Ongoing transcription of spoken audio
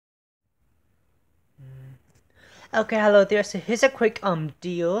Okay, hello there. So here's a quick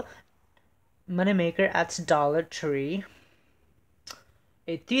deal. Moneymaker at Dollar Tree.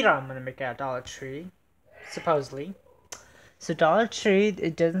 A $3 moneymaker at Dollar Tree, supposedly. So Dollar Tree,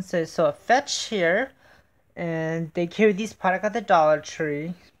 it doesn't say so. A fetch here, and they carry these products at the Dollar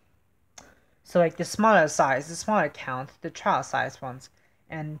Tree. So like the smaller size, the smaller count, the trial size ones,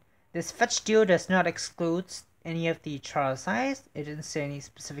 and this fetch deal does not exclude any of the trial size. It didn't say any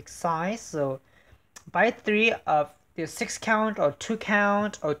specific size, so buy 3 of the 6 count or 2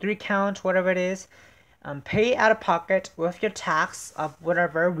 count or 3 count, whatever it is. Pay out of pocket with your tax of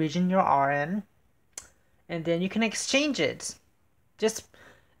whatever region you are in, and then you can exchange it. Just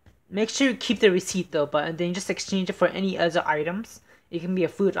make sure you keep the receipt though, but then just exchange it for any other items. It can be a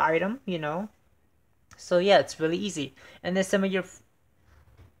food item, you know. So yeah, it's really easy. And then some of your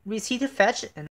receipt to fetch, and